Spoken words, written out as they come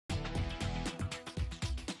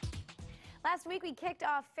Last week we kicked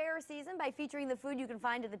off fair season by featuring the food you can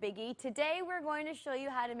find at the Big E. Today we're going to show you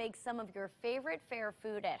how to make some of your favorite fair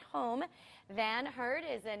food at home. Hurd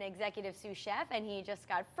is an executive sous chef and he just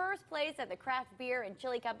got first place at the craft beer and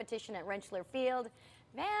chili competition at Rentschler Field.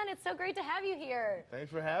 Van, it's so great to have you here.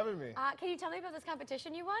 Thanks for having me. Can you tell me about this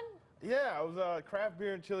competition you won? Yeah, it was a craft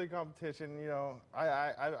beer and chili competition. You know,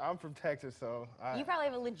 I'm from Texas, so you probably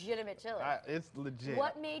have a legitimate chili. It's legit.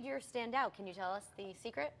 What made yours stand out? Can you tell us the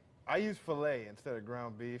secret? I use filet instead of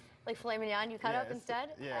ground beef. Like filet mignon, you cut up instead?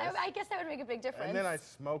 Yeah. I guess that would make a big difference. And then I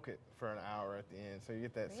smoke it for an hour at the end, so you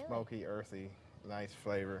get that smoky, earthy, nice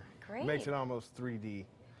flavor. Great. Makes it almost 3D.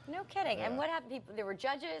 No kidding. Yeah. And what happened? People, there were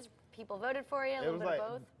judges. People voted for you. A little bit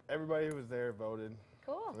of both. Everybody who was there voted.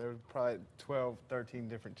 Cool. There was probably 12, 13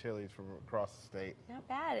 different chilies from across the state. Not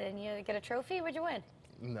bad. And you get a trophy? What'd you win?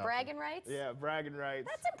 No. Bragging rights? Yeah, bragging rights.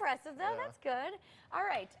 That's impressive, though. Yeah. That's good. All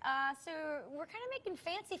right. So we're kind of making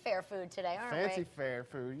fancy fair food today, aren't we? Fancy fair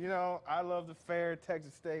food. You know, I love the fair,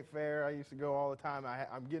 Texas State Fair. I used to go all the time.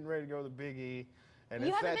 I'm getting ready to go to the Big E. And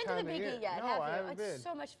you haven't been to the Big E yet, no, have you? I haven't been. It's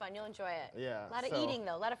so much fun. You'll enjoy it. Yeah. A lot of eating,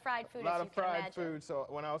 though. A lot of fried food, A lot of fried food. So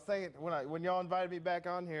when I was thinking, when y'all invited me back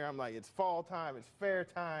on here, I'm like, it's fall time. It's fair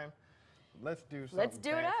time. Let's do something Let's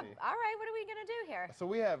do fancy. it up. All right. What are we going to do here? So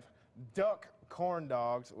we have duck corn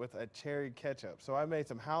dogs with a cherry ketchup. So I made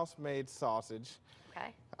some house-made sausage.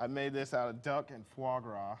 Okay. I made this out of duck and foie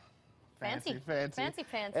gras. Fancy.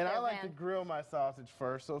 And I like to grill my sausage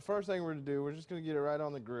first. So the first thing we're going to do, we're just going to get it right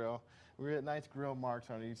on the grill. We're going to get nice grill marks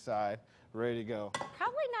on each side, ready to go.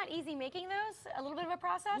 Probably not easy making those. A little bit of a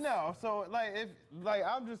process. No, so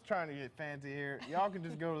I'm just trying to get fancy here. Y'all can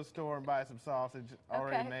just go to the store and buy some sausage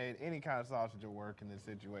already made. Any kind of sausage will work in this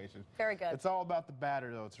situation. Very good. It's all about the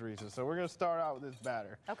batter, though, Teresa. So we're going to start out with this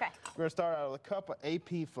batter. Okay. We're going to start out with a cup of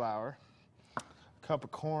AP flour, a cup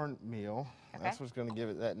of cornmeal. Okay. That's what's going to give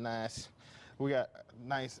it that nice. We got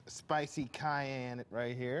nice spicy cayenne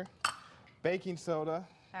right here. Baking soda.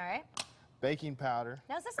 All right. Baking powder.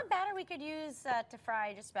 Now, is this a batter we could use to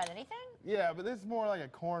fry just about anything? Yeah, but this is more like a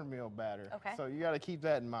cornmeal batter. Okay. So you got to keep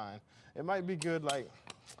that in mind. It might be good like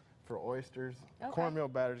for oysters. Okay. Cornmeal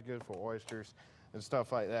batter is good for oysters and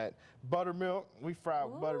stuff like that. Buttermilk. We fry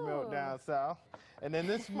with buttermilk down south. And then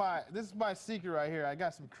this is my secret right here. I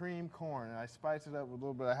got some cream corn and I spiced it up with a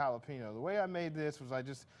little bit of jalapeno. The way I made this was I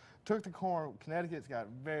just took the corn. Connecticut's got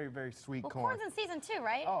very, very sweet corn. Corn's in season too,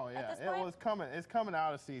 right? Oh yeah, At this point? It's coming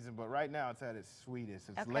out of season, but right now it's at its sweetest.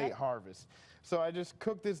 It's late harvest. So I just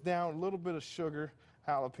cooked this down, a little bit of sugar,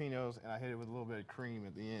 jalapenos, and I hit it with a little bit of cream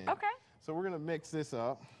at the end. Okay. So we're gonna mix this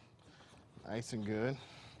up, nice and good.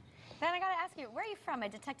 Then I gotta ask you, where are you from? I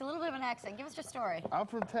detect a little bit of an accent. Give us your story. I'm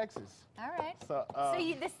from Texas. All right. So,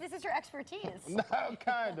 this is your expertise. No,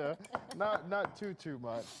 kinda. not too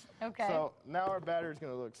much. Okay. So now our batter is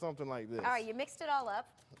gonna look something like this. All right, you mixed it all up.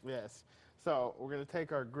 Yes. So we're gonna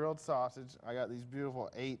take our grilled sausage. I got these beautiful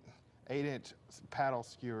 8-inch paddle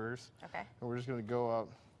skewers. Okay. And we're just gonna go up.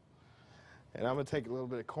 And I'm gonna take a little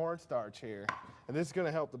bit of cornstarch here. And this is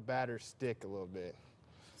gonna help the batter stick a little bit.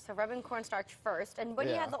 So rubbing cornstarch first. And when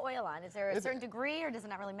do you have the oil on? Is there a certain degree or does it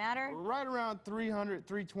not really matter? Right around 300,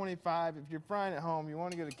 325. If you're frying at home, you want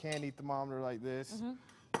to get a candy thermometer like this.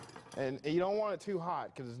 And you don't want it too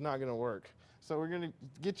hot because it's not going to work. So we're going to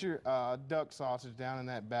get your duck sausage down in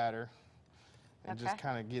that batter and just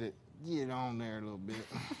kind of get it on there a little bit.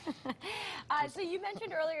 So you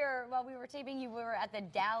mentioned earlier while we were taping you were at the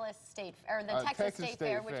Dallas State, or the Texas State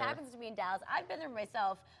Fair, which happens to be in Dallas. I've been there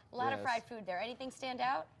myself. A lot of fried food there. Anything stand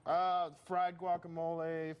out? Fried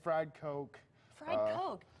guacamole, fried Coke. Fried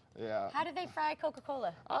Coke? Yeah. How did they fry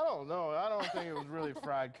Coca-Cola? I don't know. I don't think it was really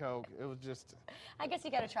fried Coke. It was just... I guess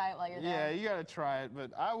you got to try it while you're there. Yeah, you got to try it,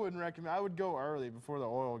 but I wouldn't recommend... I would go early before the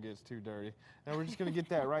oil gets too dirty. And we're just going to get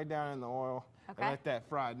that right down in the oil and let that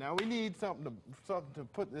fry. Now, we need something to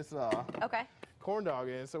put this corn dog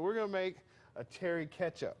in, so we're going to make a cherry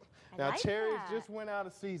ketchup. Now, cherries just went out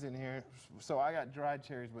of season here, so I got dried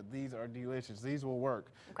cherries, but these are delicious. These will work.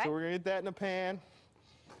 Okay. So we're going to get that in a pan.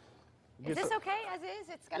 Is this okay as is?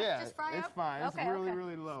 It's got to just fry up? Yeah, it's fine. It's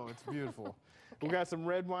really low. It's beautiful. We got some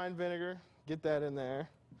red wine vinegar. Get that in there.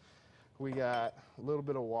 We got a little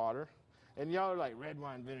bit of water. And y'all are like, red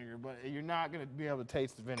wine vinegar, but you're not going to be able to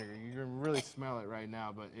taste the vinegar. You're going to really smell it right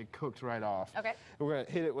now, but it cooks right off. Okay. We're going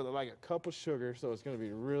to hit it with like a cup of sugar, so it's going to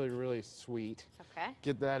be really sweet. Okay.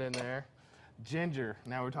 Get that in there. Ginger.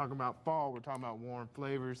 Now we're talking about fall. We're talking about warm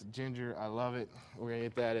flavors. Ginger, I love it. We're going to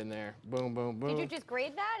get that in there. Boom, boom, boom. Did you just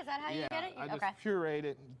grate that? Is that how you get it? I just pureed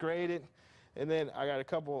it, grate it, and then I got a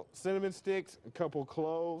couple cinnamon sticks, a couple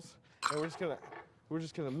cloves, and we're just going to we're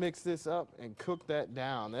just gonna mix this up and cook that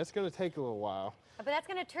down. That's gonna take a little while. But that's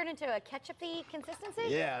going to turn into a ketchup-y consistency?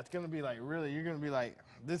 Yeah, it's gonna be like really, you're gonna be like,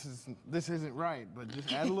 this isn't right, but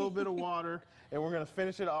just add a little bit of water and we're gonna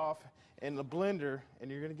finish it off in the blender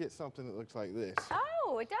and you're gonna get something that looks like this.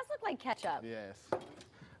 Oh, it does look like ketchup. Yes.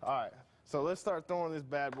 All right, so let's start throwing this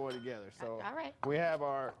bad boy together. So all right. we have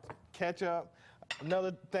our ketchup.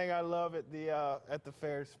 Another thing I love at the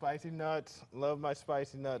fair is spicy nuts. Love my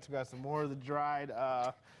spicy nuts. We got some more of the dried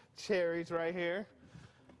cherries right here.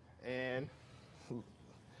 And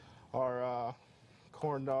our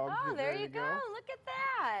corn dog. Oh, there you go. Look at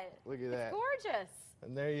that. Look at that. It's gorgeous.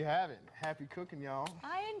 And there you have it. Happy cooking, y'all.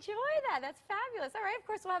 I enjoy that. That's fabulous. All right, of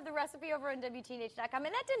course, we'll have the recipe over on WTNH.com. And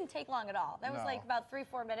that didn't take long at all. That was like about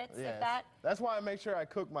 3-4 minutes, Yes. if that. That's why I make sure I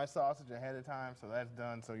cook my sausage ahead of time, so that's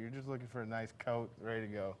done. So you're just looking for a nice coat, ready to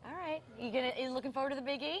go. All right. You looking forward to the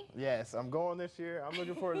Big E? Yes, I'm going this year. I'm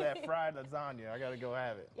looking forward to that fried lasagna. I got to go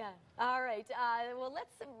have it. Yeah. All right. Well,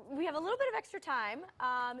 we have a little bit of extra time.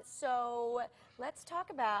 So let's talk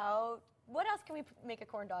about what else can we make a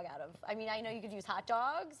corn dog out of? I mean, I know you could use hot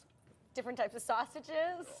dogs, different types of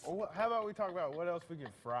sausages. How about we talk about what else we can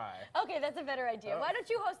fry? Okay, that's a better idea. Why don't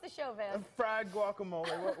you host the show, Van? Fried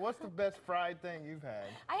guacamole. What's the best fried thing you've had?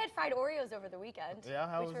 I had fried Oreos over the weekend. Yeah,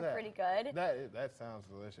 how was which that? were pretty good. That sounds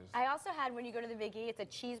delicious. I also had, when you go to the Big E, it's a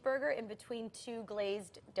cheeseburger in between 2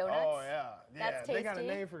 glazed donuts. Oh, yeah. That's They got a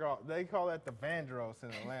tasty. name for they call that the Vandross in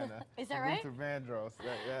Atlanta. Is that right? Luther Vandross.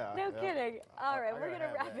 Yeah. No kidding. All right, we're going to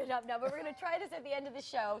have wrap that. it up now, but we're going to try this at the end of the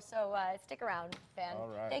show, so stick around, Van. All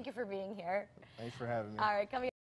right. Thank you for being here. Thanks for having me. All right, coming